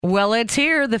Well, it's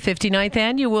here, the 59th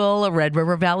annual Red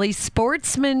River Valley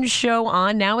Sportsman Show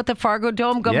on now at the Fargo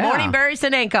Dome. Good morning, Barry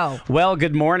Sinenko. Well,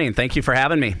 good morning. Thank you for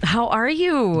having me. How are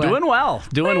you? Doing well.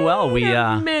 Wait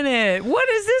a minute. What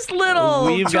is this little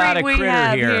we've got a treat we critter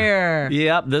have here?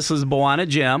 Yep, this is Bwana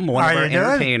Jim, one of our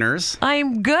entertainers.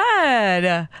 I'm good.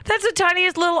 That's the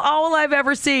tiniest little owl I've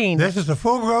ever seen. This is a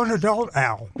full-grown adult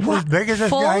owl. As big as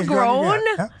this guy's Full-grown?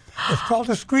 gonna get. It's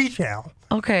called a screech owl.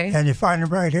 Okay. And you find them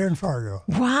right here in Fargo.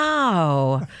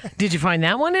 Wow. Did you find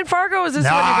that one in Fargo? Or is this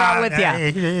one you brought with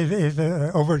you?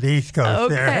 It's over the East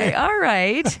Coast. Okay, there. all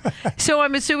right. So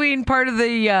I'm assuming part of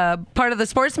the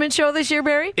Sportsman Show this year,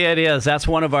 Barry? It is. That's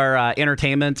one of our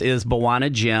entertainment is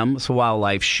Bwana Jim. It's a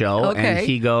wildlife show. Okay.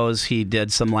 And he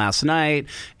did some last night,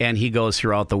 and he goes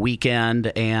throughout the weekend.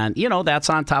 And, that's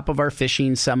on top of our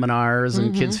fishing seminars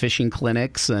and kids fishing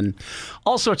clinics and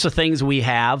all sorts of things we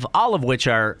have, all of which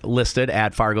are listed at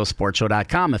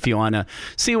fargosportshow.com if you want to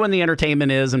see when the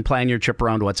entertainment is and plan your trip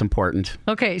around what's important.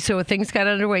 Okay, so things got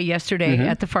underway yesterday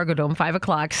at the Fargo Dome, 5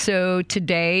 o'clock. So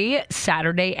today,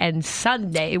 Saturday, and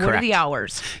Sunday, what are the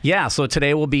hours? Yeah, so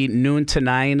today will be noon to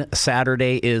 9,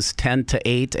 Saturday is 10 to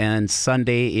 8, and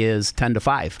Sunday is 10 to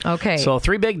 5. Okay. So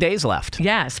 3 big days left.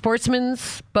 Yeah,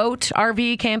 sportsman's, boat,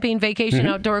 RV, camping, vacation,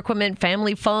 outdoor equipment,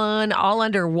 family fun, all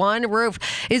under one roof.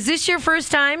 Is this your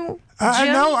first time,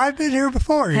 Jim? No, I've been here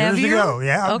before years ago.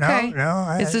 Yeah. Okay.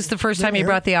 No, is this the first time you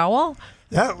brought the owl?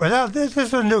 This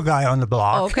is a new guy on the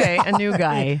block. Okay, a new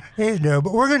guy. He's new,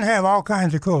 but we're going to have all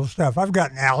kinds of cool stuff. I've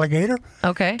got an alligator.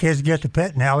 Okay. Kids get to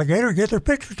pet an alligator, get their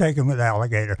picture taken with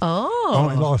alligator. Oh.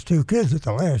 Only lost 2 kids at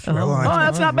the last show. Oh,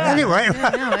 that's not bad. Anyway.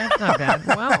 Yeah, that's not bad.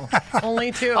 Wow.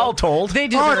 Only 2. All told. They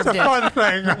deserved it's a fun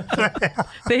thing.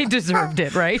 They deserved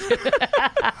it, right?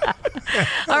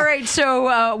 All right,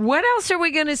 so what else are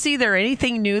we going to see there?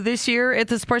 Anything new this year at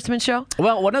the Sportsman Show?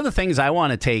 Well, one of the things I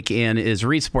want to take in is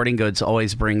Reed Sporting Goods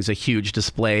always brings a huge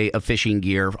display of fishing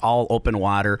gear, all open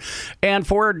water. And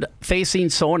forward-facing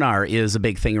sonar is a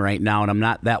big thing right now, and I'm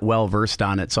not that well-versed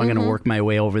on it, so I'm going to work my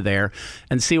way over there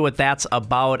and see what that's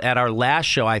about. At our last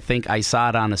show, I think I saw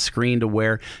it on a screen to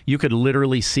where you could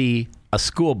literally see a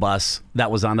school bus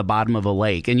that was on the bottom of a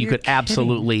lake, and you could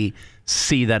absolutely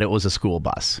see that it was a school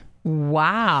bus.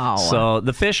 Wow. So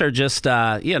the fish are just,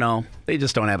 they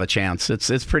just don't have a chance.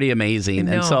 It's pretty amazing.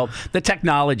 No. And so the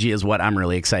technology is what I'm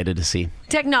really excited to see.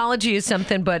 Technology is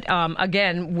something, but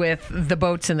again, with the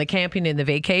boats and the camping and the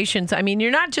vacations, I mean,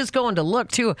 you're not just going to look,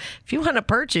 too. If you want to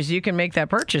purchase, you can make that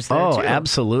purchase there, too. Oh,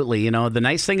 absolutely. The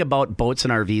nice thing about boats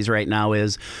and RVs right now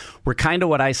is we're kind of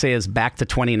what I say is back to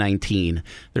 2019.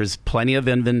 There's plenty of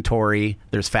inventory.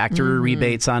 There's factory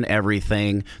rebates on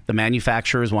everything. The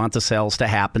manufacturers want the sales to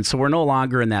happen. So we're no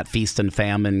longer in that feast and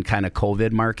famine kind of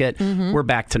COVID market. We're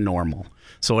back to normal.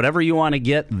 So whatever you want to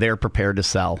get, they're prepared to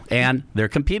sell. And they're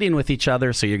competing with each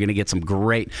other, so you're going to get some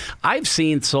great... I've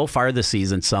seen so far this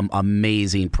season some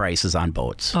amazing prices on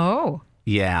boats. Oh.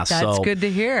 Yeah, that's good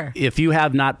to hear. If you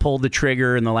have not pulled the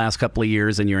trigger in the last couple of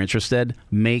years and you're interested,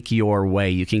 make your way.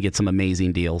 You can get some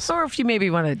amazing deals. Or if you maybe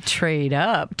want to trade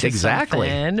up to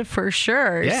something, for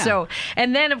sure. Yeah. So,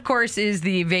 and then, of course, is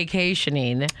the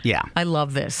vacationing. Yeah. I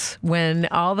love this. When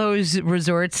all those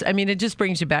resorts, I mean, it just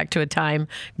brings you back to a time,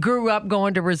 grew up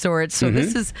going to resorts. So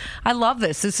I love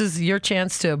this. This is your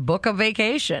chance to book a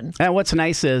vacation. And what's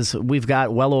nice is we've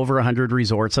got well over 100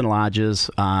 resorts and lodges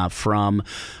from...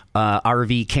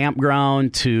 RV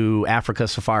campground to Africa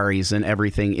safaris and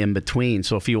everything in between.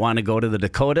 So if you want to go to the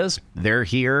Dakotas, they're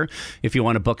here. If you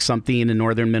want to book something in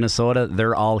northern Minnesota,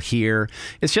 they're all here.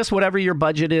 It's just whatever your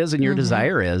budget is and your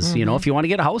desire is. If you want to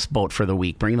get a houseboat for the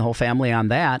week, bring the whole family on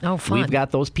that. Oh, fun. We've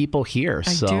got those people here.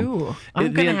 I do.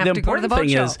 I'm going to have to go to the boat show.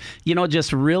 The important thing is,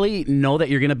 just really know that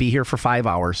you're going to be here for 5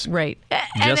 hours. Right.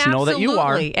 Just know that you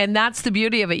are. And that's the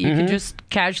beauty of it. You can just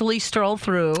casually stroll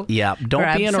through. Yeah.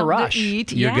 Don't be in a rush.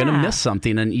 You're going to miss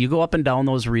something, and you go up and down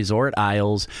those resort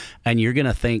aisles and you're going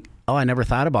to think, oh, I never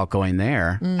thought about going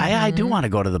there. I do want to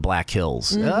go to the Black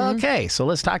Hills. Okay, so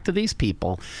let's talk to these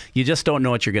people. You just don't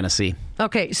know what you're going to see.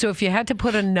 Okay, so if you had to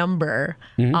put a number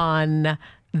on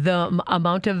the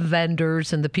amount of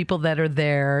vendors and the people that are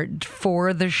there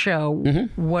for the show,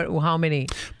 how many?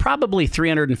 Probably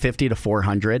 350 to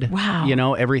 400.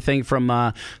 Wow. Everything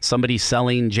from somebody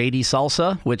selling JD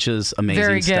salsa, which is amazing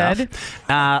Very stuff, good.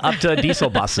 Up to diesel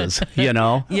buses,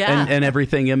 Yeah. and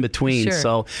everything in between. Sure.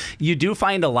 So you do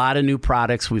find a lot of new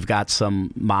products. We've got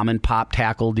some mom and pop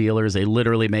tackle dealers. They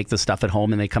literally make the stuff at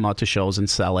home and they come out to shows and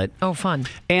sell it. Oh, fun.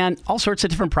 And all sorts of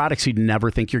different products you'd never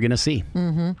think you're going to see.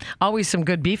 Always some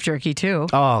good good beef jerky, too.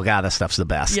 Oh, God, that stuff's the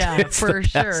best. Yeah, It's the for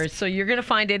best. sure. So you're going to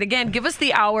find it. Again, give us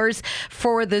the hours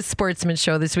for this Sportsman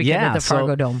show this weekend at the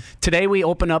Fargo Dome. Today we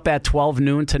open up at 12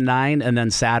 noon to 9, and then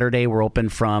Saturday we're open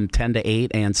from 10 to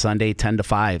 8, and Sunday 10 to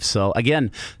 5. So,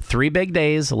 again, 3 big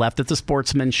days left at the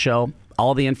Sportsman show.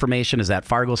 All the information is at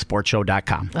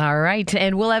fargosportshow.com. All right.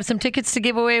 And we'll have some tickets to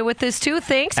give away with this, too.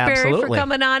 Thanks, Barry, for Absolutely.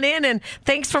 coming on in. And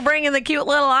thanks for bringing the cute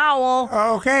little owl.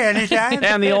 Okay, anytime.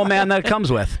 And the old man that it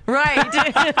comes with. Right.